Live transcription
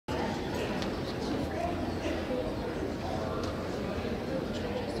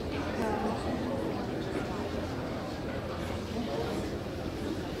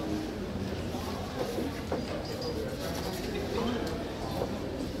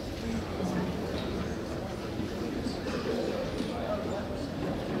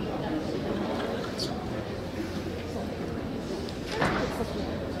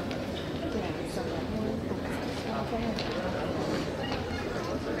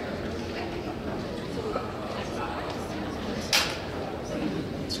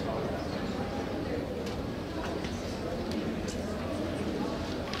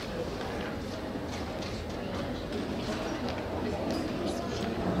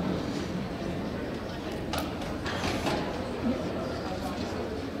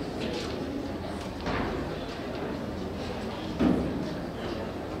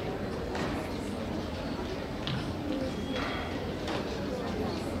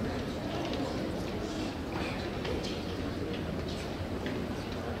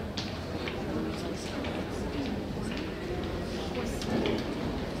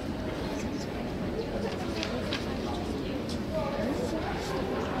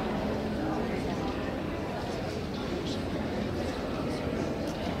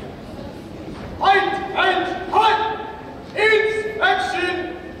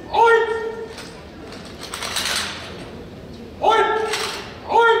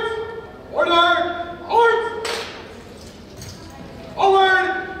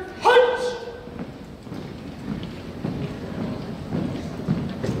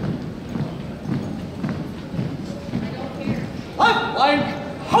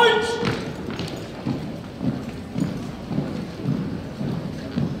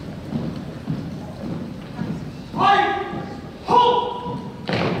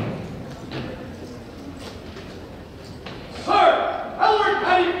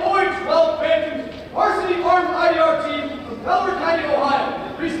Orange 12 Phantoms, Varsity Armed IDR Team from Delaware County,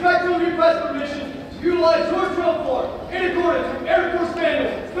 Ohio, respectfully request permission to utilize your drill floor in accordance with Air Force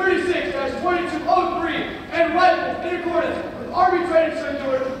Manual 36-2203 and rifles in accordance with Army Training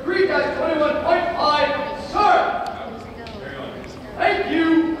Circular 3-21.5, sir. Thank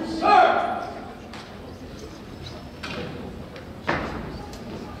you, sir.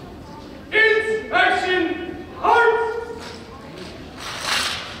 Inspection, hearts!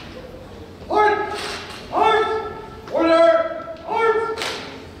 Hearts! Hearts! Order! Hearts!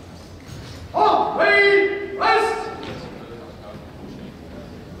 Off, ready, rest!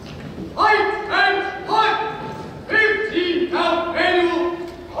 Light and hot! 15-count manual,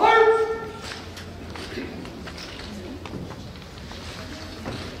 hearts!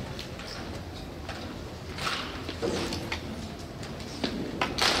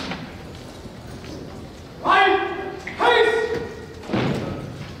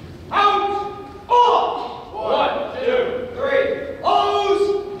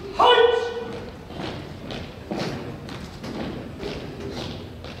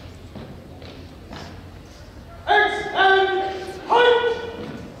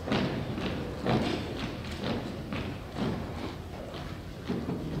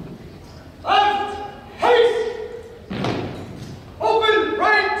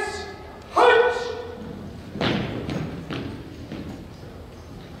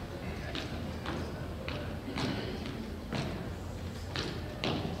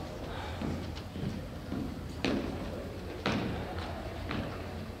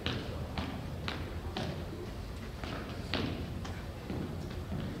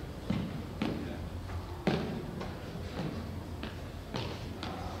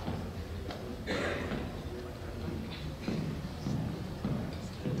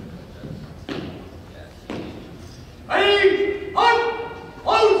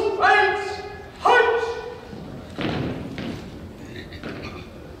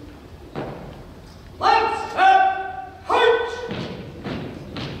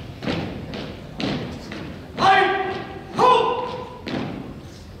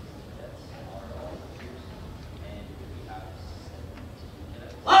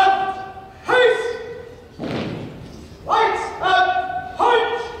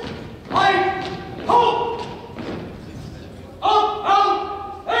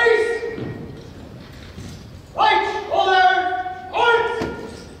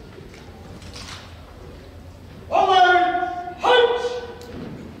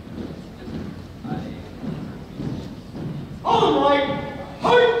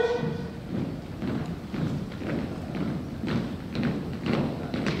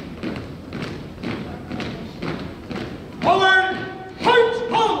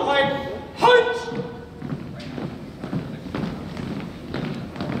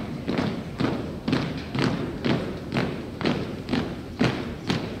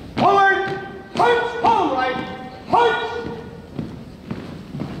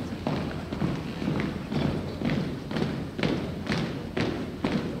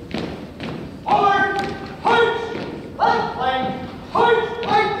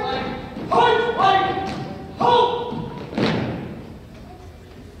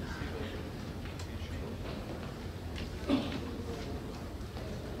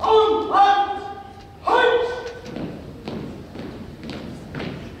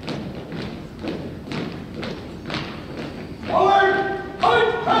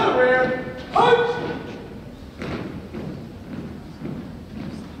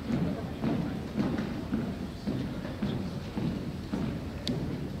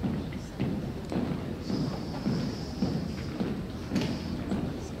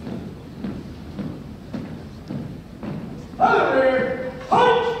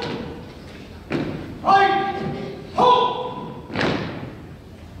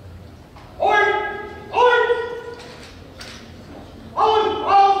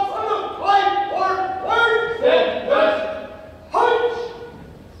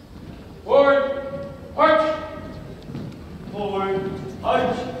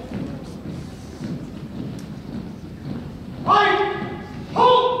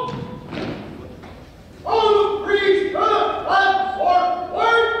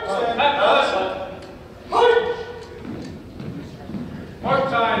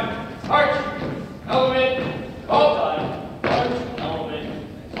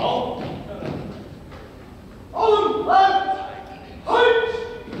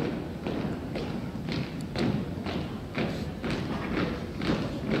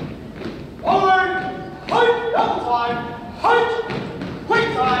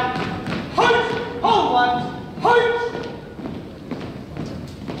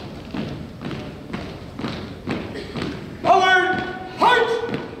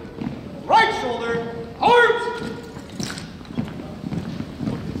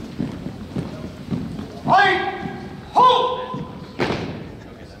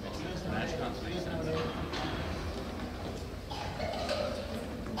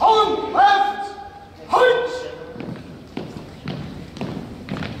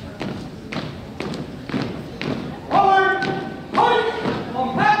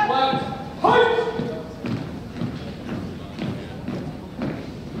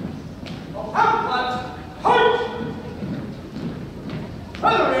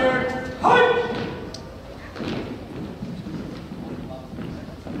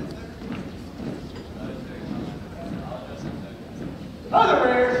 Other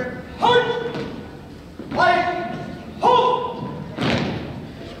rear, hunch, flank, hold.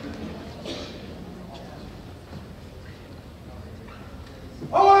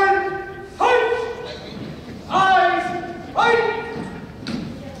 Forward, hunch, eyes, right.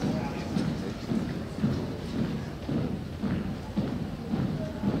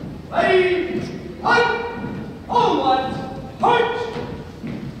 Ready, hunt, hold left, hunch.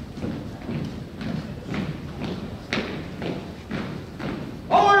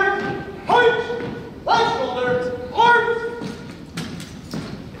 Forward, hunch, left shoulder, arms.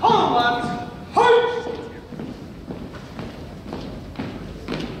 Column left, hunch.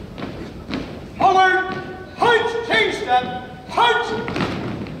 Forward, hunch, change step, hunch.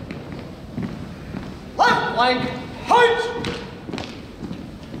 Left flank, hunch.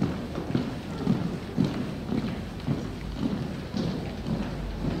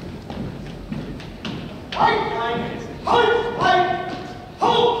 Right flank, hunch, flank,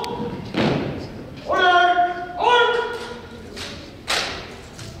 hold. Order, arm.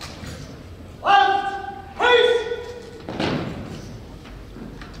 Left, pace.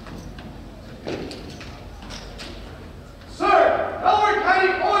 Sir, Delaware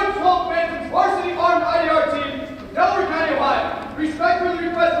County Orange 12 Phantoms Varsity Armed IDR Team from Delaware County, Ohio. Respectfully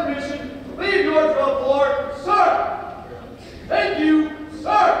request permission to leave your drill floor, sir. Thank you,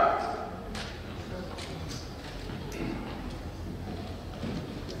 sir.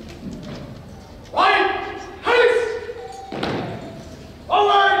 Right, pace.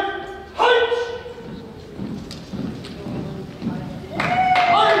 Forward, hunch.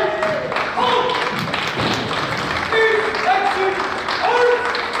 Right, hold. East, exit, arms.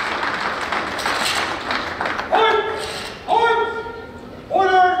 Arms,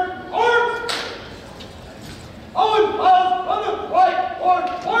 order, arms. Owen, miles from the right,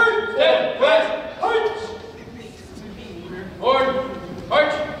 forward, dead, west.